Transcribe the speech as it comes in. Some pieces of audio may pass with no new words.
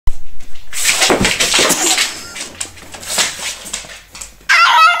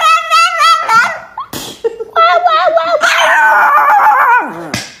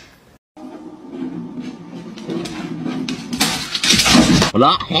เร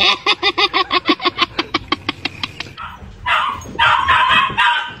าะ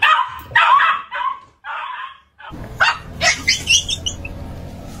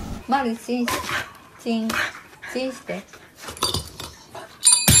マルチンチンチンして。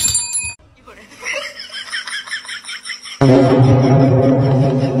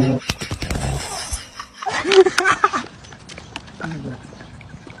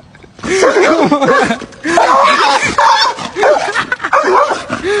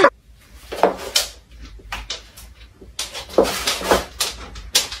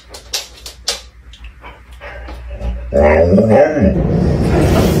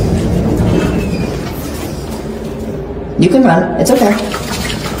You can run. It's okay.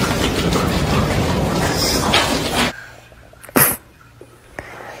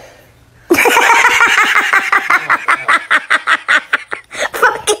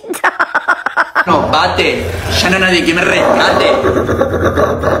 No, bate. Ya no hay nadie que me rescate.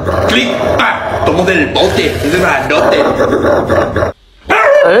 Clic, pa. Tomo del bote. Es de grandote.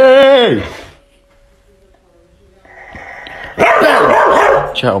 Hey!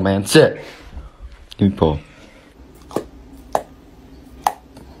 Ciao, man. Sit. Give me a pull.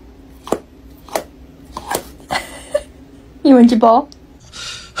 You want your ball?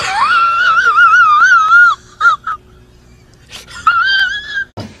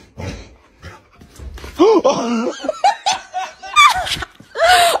 Oh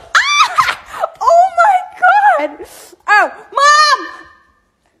my god! Oh, Mom!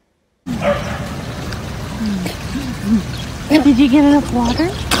 Did you get enough water?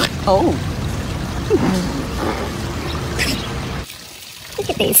 Oh. Look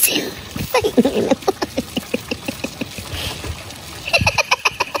at these two.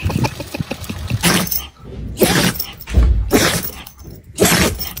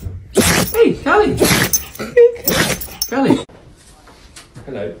 Hey, Callie. Callie.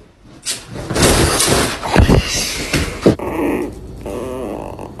 Hello.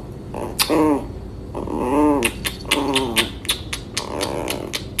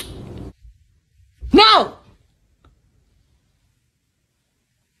 No!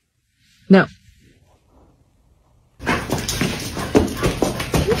 No.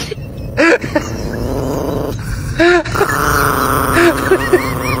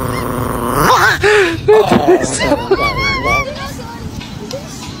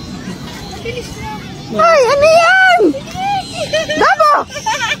 Ay, ano yan? Babo!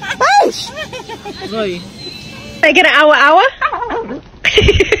 Push! Can I get an awa-awa?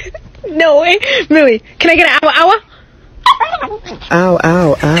 No way. Really? Can I get an awa-awa? Ow,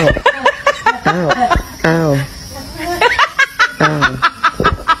 ow, ow. Ow, ow. Ow.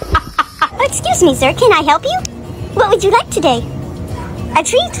 Excuse me, sir. Can I help you? What would you like today? A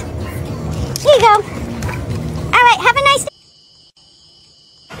treat? Here you go. All right. Have a nice day.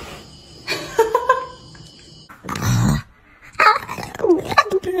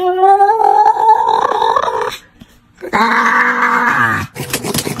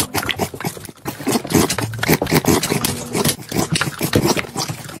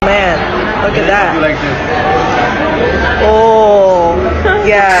 Man, look at that. Like this. Oh,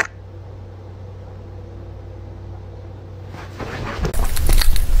 yeah.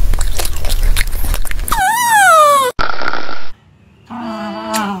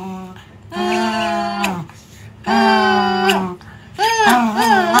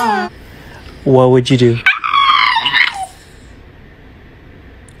 What would you do?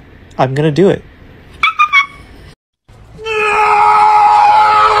 I'm gonna do it.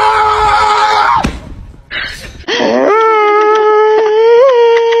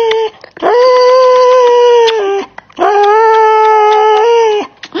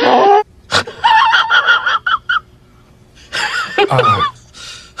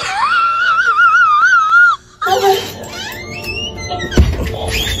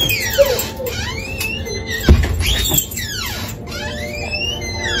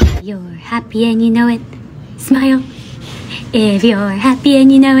 You're happy and you know it. Smile. If you're happy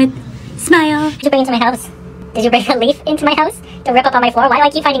and you know it, smile. Did you bring into my house? Did you bring a leaf into my house to rip up on my floor? Why do I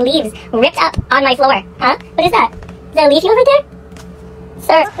keep finding leaves ripped up on my floor? Huh? What is that? Is that a leaf over there?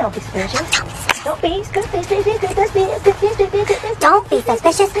 Sir. Don't be suspicious. Don't be suspicious. Don't be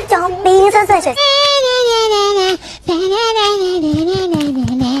suspicious. Don't be suspicious.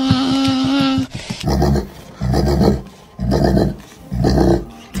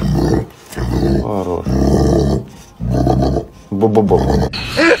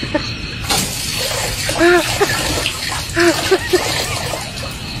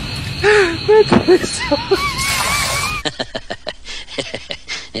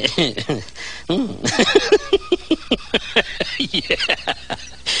 Yeah.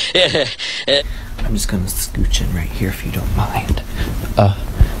 I'm just gonna scooch in right here if you don't mind.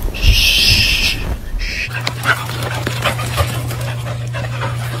 Shh.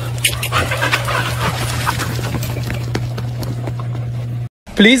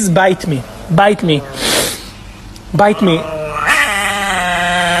 Please bite me. Bite me. Bite me.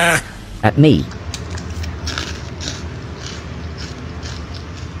 At me.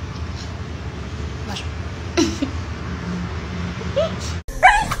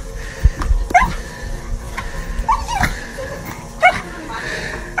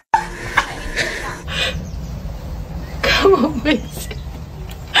 Come on, Mason.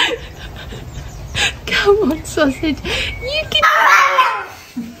 Come on, sausage. You can.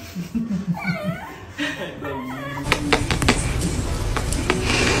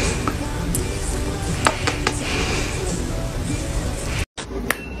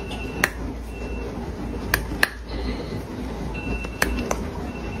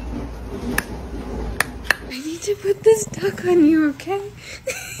 I need to put this duck on you, okay?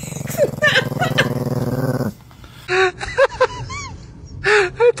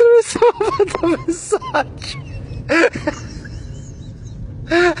 I threw myself at the massage.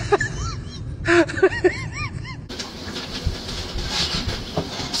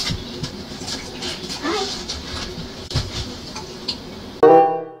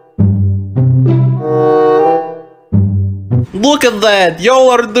 Look at that! Y'all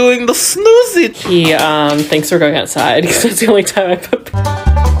are doing the snoozy! He, thinks we're going outside because that's the only time I put.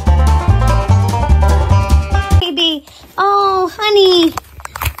 Baby. Oh, honey.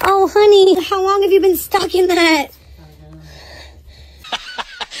 Oh, honey. How long have you been stuck in that?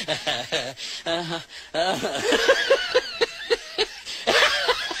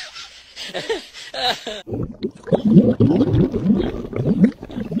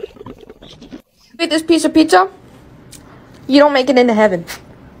 Eat this piece of pizza, you don't make it into heaven.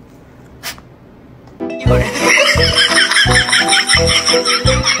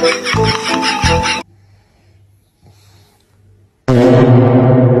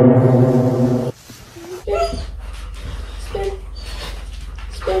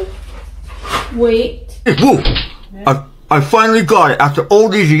 Wait. Whoa! I finally got it after all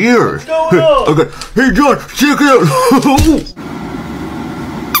these years. Okay. Hey John, check it out.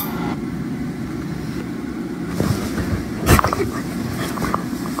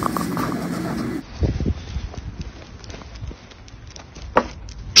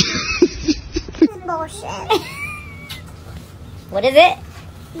 Bullshit. What is it?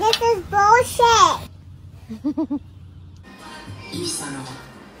 This is bullshit.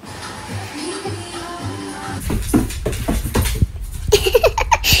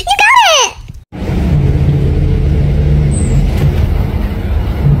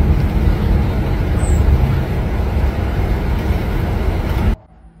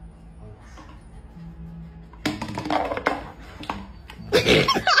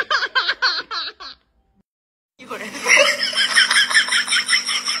 You got it!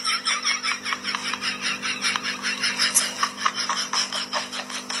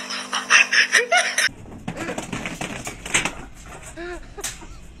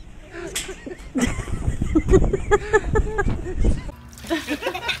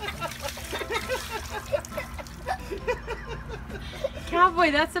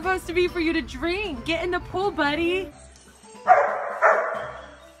 Cowboy, that's supposed to be for you to drink. Get in the pool, buddy.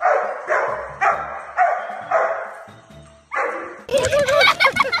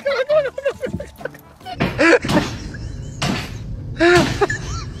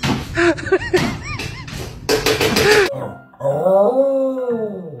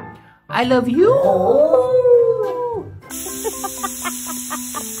 I love you.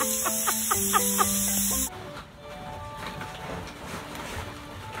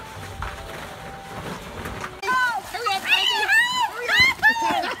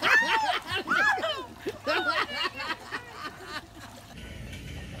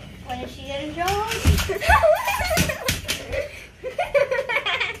 When is she getting drunk?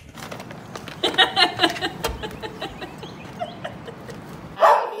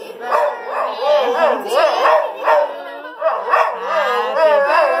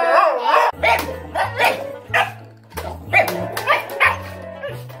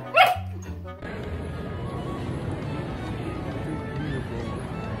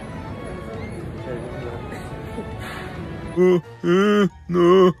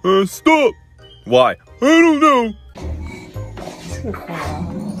 Stop! Why? I don't know.